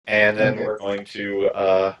And then Okay. we're going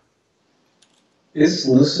to, Is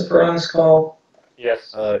Lucifer on this call?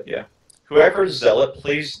 Yes. yeah. Whoever's Zealot,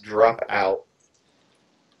 please drop out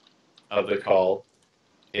of the call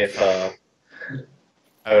if,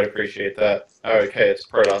 I would appreciate that. Okay, it's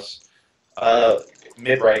Protoss.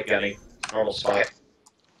 Mid-right gunny, normal spot.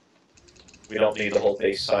 We don't need the whole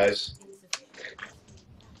base size.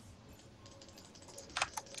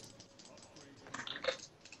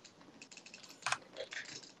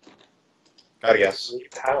 Gotta guess.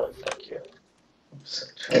 Pallets, thank you.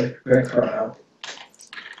 Very far out.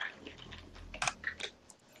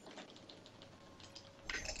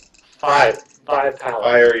 Five pallets.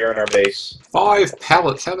 Fire, you're in our base. 5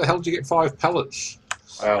 pallets. How the hell did you get 5 pallets?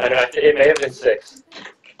 Wow. And it may have been 6.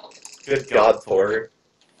 Good God, Thor.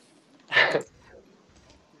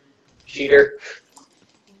 Cheater.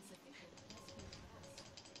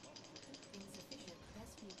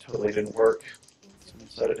 Totally didn't work. Someone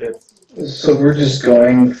said it did. So we're just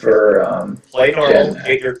going for Play normal.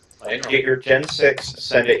 Gen- Get your Gen 6.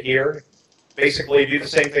 Send it here. Basically, do the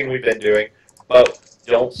same thing we've been doing, but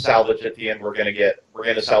don't salvage at the end. We're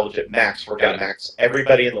gonna salvage at max. We're gonna max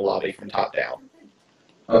everybody in the lobby from top down.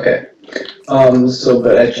 Okay. So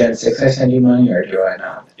but at Gen 6 I send you money or do I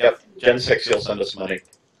not? Yep. Gen 6, you'll send us money.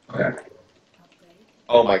 Okay.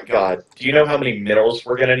 Oh my God. Do you know how many minerals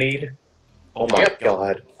we're gonna need? Oh my Yep.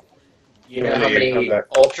 God. You know how many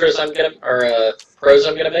ultras I'm gonna, or pros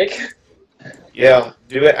I'm gonna make? Yeah,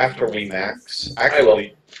 do it after we max.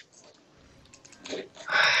 Actually,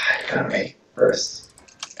 Got me first.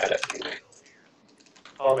 Got it.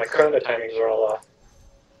 Oh, my chrono timings are all off.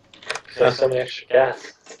 Because I have so many extra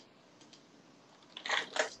gas.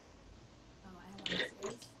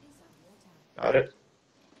 got it.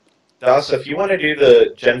 Das, if you want to do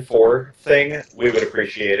the Gen 4 thing, we would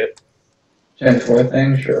appreciate it. Gen 4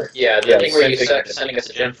 thing? Sure. Yeah, the Yeah, thing where you same thing. sending us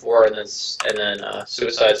a Gen 4 and then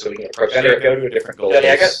suicide so we can approach Gotta it. go to a different goal Danny,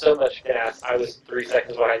 I got base. so much gas, I was 3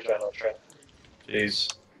 seconds behind you on Ultra.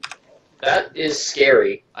 Jeez. That is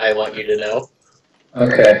scary, I want you to know.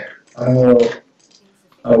 Okay. Where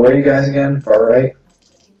are you guys again? Far right?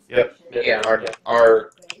 Yep. Yeah.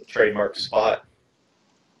 Our trademark spot.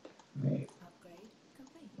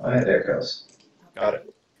 There it goes. Got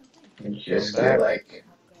it. You just get like,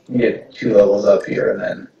 you get 2 levels up here and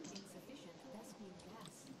then.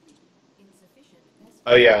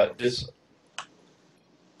 Oh yeah,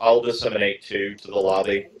 I'll disseminate to the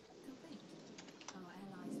lobby.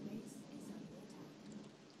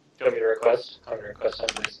 Do you want me to request? I'm going to request some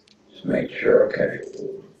of these. Just make sure, okay.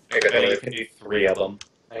 And you can do 3 of them.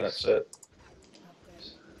 Thanks. That's it.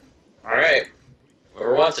 Alright.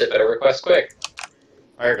 Whoever wants it, better request quick.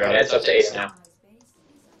 I got Yeah, it. it's up to Ace now.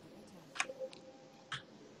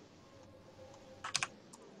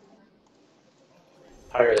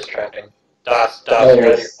 Fire is trapping. Das, you're out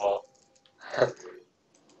of your wall.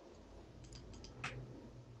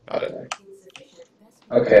 Got it.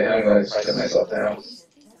 Okay, I'm going to sit myself down.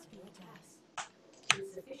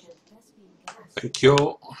 Thank you.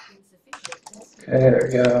 Okay, there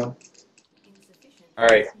we go.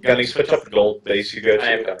 Alright, Gunny, switch up the gold base you go to.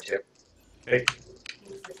 I am going to. Okay.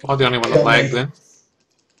 I'm the only one that lagged then.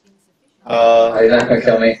 You're not going to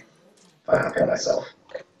kill me? Fine, I'll kill myself.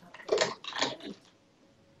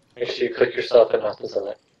 Make sure you click yourself and not the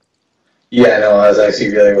Zealot. Yeah, no, I was actually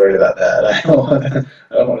really worried about that. I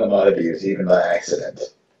don't want to mod abuse even by accident.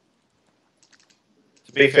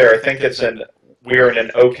 To be fair, I think we're in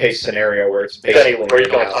an okay scenario where it's Danny, basically where are you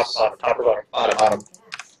going? in-house. Top or bottom? Bottom.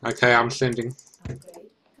 Okay, I'm sending.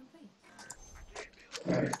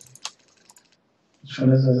 Right. Which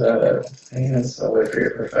one is this out? I think that's the way for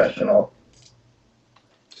your professional.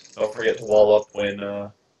 Don't forget to wall up when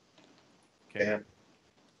can.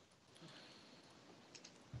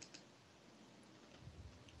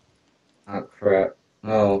 Oh crap.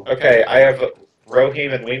 Oh. Okay, I have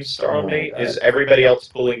Rohim and Weemstar on me. Is everybody else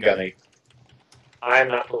pulling Gunny? I am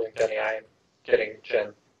not pulling Danny, I am getting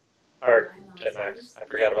Gen Max. I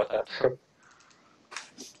forgot about that.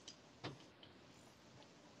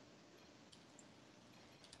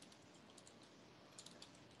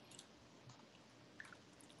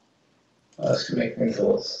 This could make things a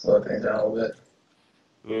little slow things down a little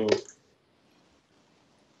bit. Ooh.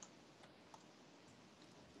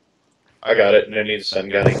 I got it. No need to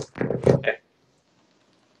send Gunny. Okay.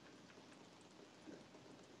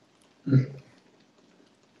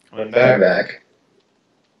 Coming Back. back.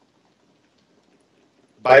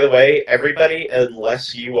 By the way, everybody,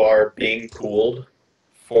 unless you are being pooled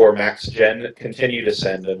for max gen, continue to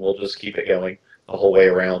send, and we'll just keep it going the whole way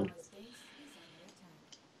around.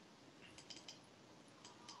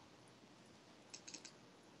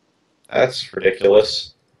 That's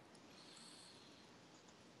ridiculous.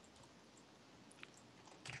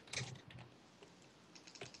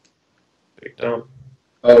 Big dump.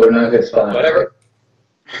 Oh, we're not a good spot. Whatever.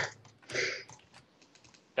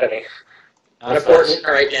 Penny. Not important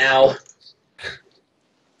right now.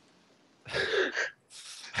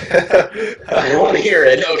 I don't want to hear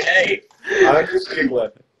it, okay? I'm just giggling.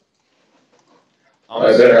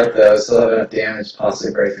 I better up though. I still have enough damage to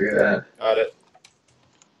possibly break through that. Got it.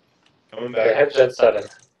 Coming They back. have Gen 7.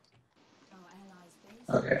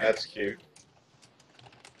 Okay. That's cute.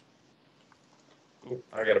 Ooh,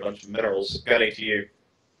 I got a bunch of minerals. Gunny to you.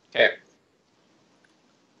 Okay.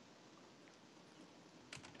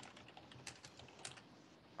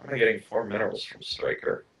 I'm getting 4 minerals from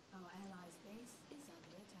Striker.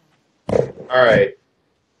 Alright.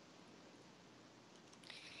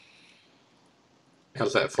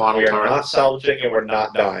 How's that final We are turret? not salvaging and we're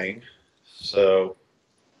not dying. So.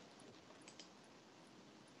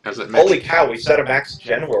 How's that Holy cow, we set a max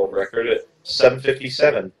gen world record at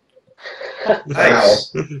 757.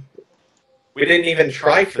 Nice. We didn't even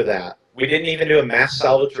try for that. We didn't even do a mass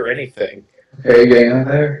salvage or anything. Okay, getting up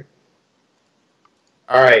there.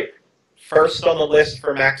 Alright. First on the list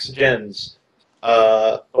for max gens.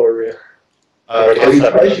 Or Oh, you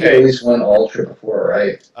probably should get at okay. least one ultra before,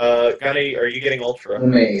 right? Gunny, are you getting ultra? Let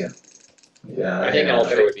me. Yeah. I think an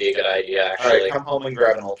ultra would be a good idea, actually. Alright, come home and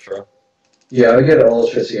grab an ultra. Yeah, I'll get an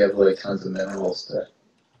ultra so you have like tons of minerals to.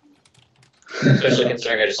 Especially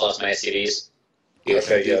considering I just lost my SCVs.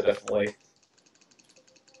 Okay, yeah, definitely.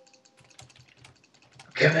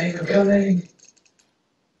 I'm coming.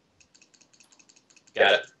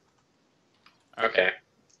 Got it. Okay.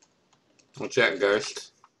 Watch out,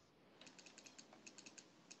 Ghost.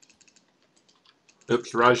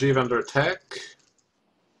 Oops, Rajiv under attack.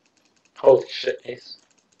 holy shit, Ace.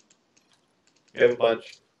 You have a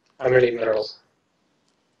bunch. I'm gonna need minerals.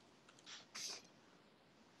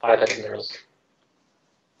 500 minerals.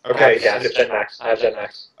 Okay, I have Gen Max. I have Gen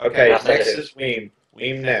Max. okay, Mass next negative. is Weem.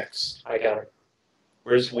 Weem next. I got him.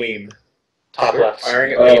 Where's Weem? Top left.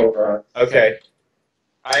 Firing at Weem. Oh, Okay.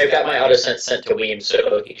 I've got my auto sense sent to Weem,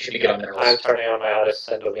 so he should be good on I'm minerals. turning on my auto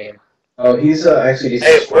send a beam. oh, he's actually.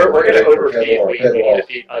 Hey, we're gonna Head overfeed. wall, We head need wall. to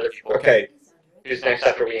feed other people. Okay. Who's next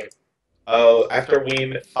after Weem? Oh, after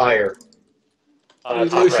Weem, fire.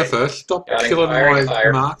 Top Lucifer, right. stop Got him, killing firing my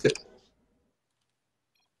fire. market.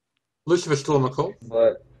 Lucifer's still on the call.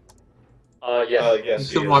 But Yes. Yes,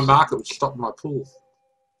 he Kill my is. market would stop my pool.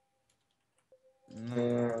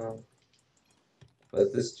 no.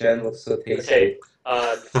 But this gen looks so tasty. Okay.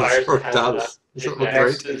 I'm Fires sure it has does. Does it look next.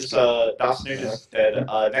 Next great? is Dasnud is dead.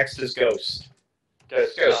 Next is Ghost.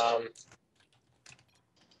 Ghost. Ghost.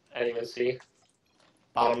 Anyone see?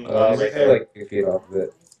 Right Just there. like 2 feet off of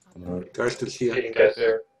it. Ghost is here. Feeding Ghost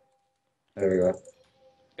there. There we go.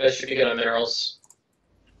 Guys should be good on minerals.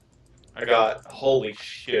 I got, holy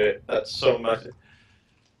shit, that's so much.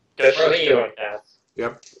 Ghost Rohim. is doing that.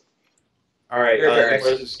 Yep. Alright, Here, here, next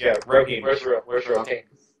is, yeah, Rohim. Where's Ro? Where's Ro? Okay.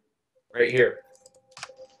 Right here.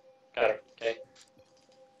 Got him. Okay.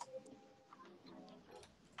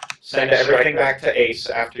 Send Next, everything Striker. back to Ace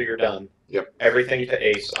after you're done. Yep. Everything to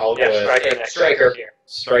Ace. I'll go Yeah, ahead. Striker next. Striker. Here.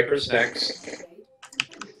 Striker's next.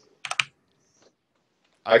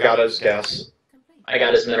 I got his guess. I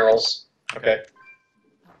got his minerals. Okay.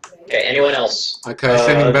 Okay, anyone else? Okay,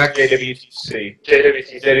 sending back. JWTC.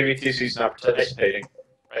 JWTC. JWTC's not participating.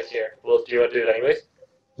 Right here. Well, do you want to do it anyways?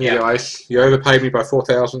 Here you go, Ace. You overpaid me by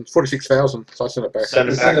 4,000, 46,000, so I sent it back. Send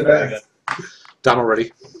it Send back. it back. Done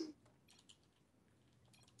already.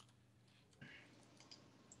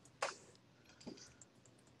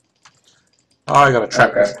 Oh, I got a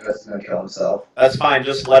trap. Okay, that's gonna kill himself. That's fine.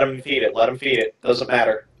 Just let him feed it. Let him feed it. Doesn't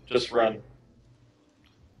matter. Just run.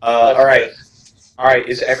 Alright. Alright,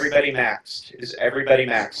 is everybody maxed? Is everybody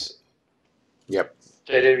maxed? Yep.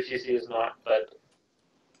 JWTC is not, but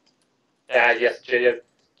yes,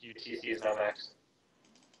 JWTC is not max.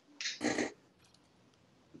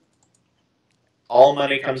 All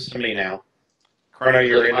money comes to me now. Chrono,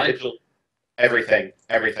 your Including mine? individual. Everything.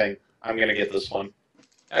 Everything. I'm gonna get this one.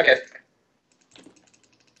 Okay.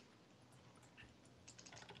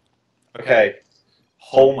 Okay.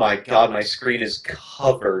 Oh my god, my screen is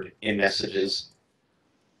covered in messages.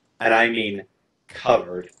 And I mean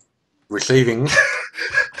covered. Receiving.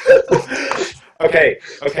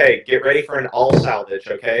 Okay, get ready for an all salvage,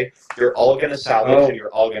 okay? You're all gonna salvage and you're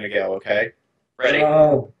all gonna go, okay? Ready.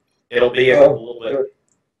 Oh, It'll be a little bit.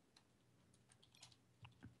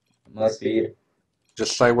 must feed.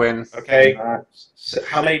 Just say when. Okay, Not. so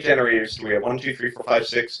how many generators do we have? 1, 2, 3, 4, 5,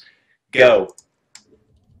 6. Go.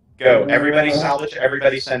 Go. Everybody salvage.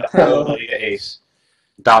 Everybody send all money to Ace.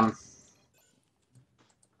 Done.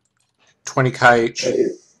 20k each.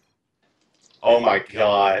 Oh my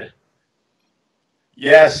god.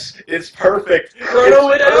 Yes, it's perfect.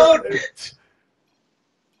 Chrono it out!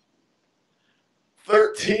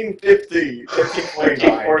 1350.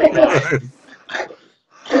 1349. 1349.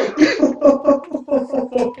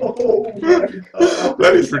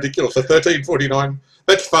 That is ridiculous. A 1349.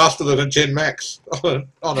 That's faster than a Gen Max. On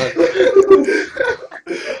a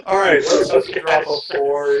All right, let's drop a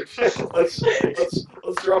forge. Let's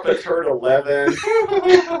drop a turn 11.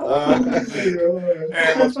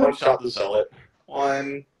 And let's one shot the Zealot.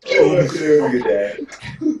 1, 2,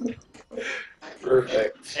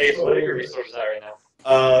 perfect. Ace, what are your resources at right now?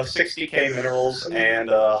 60k minerals and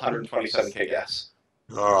 127k gas.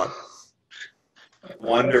 all right.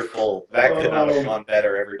 Wonderful. That could not have gone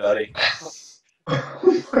better, everybody. While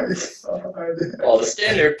the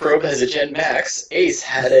standard probe has a Gen Max, Ace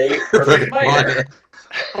had a perfect miner.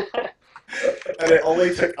 And it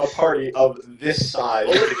only took a party of this size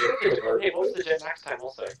to get through it. Hey, what was the Gen Max time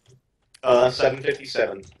also?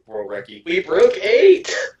 757 World Recce. We broke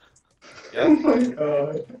 8! Yep. Oh my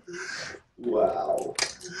god. Wow.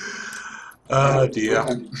 Oh dear.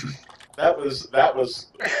 That was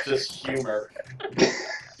just humor.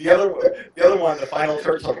 The other one, the final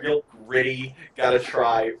turn's a real gritty, gotta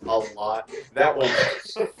try a lot. That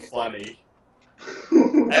one's funny.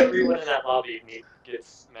 Everyone in that lobby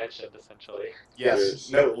gets mentioned, essentially. Yes.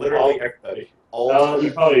 No, literally everybody. All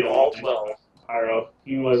You probably All don't. 12. Pyro.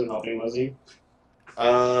 He wasn't helping, was he?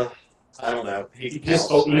 I don't know. He just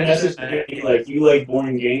told me, messaged me like, you like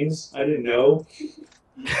boring games? I didn't know.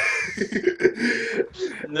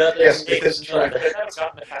 Nothing Yes, makes because fun. Could that have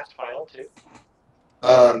gotten a fast final, too?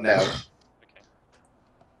 no.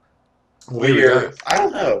 Weird. I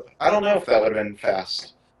don't know. I don't know if that would have been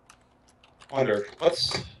fast. Wonder.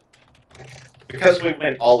 Because we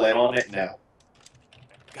went all in on it. No.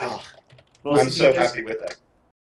 God, Well, I'm so happy with that.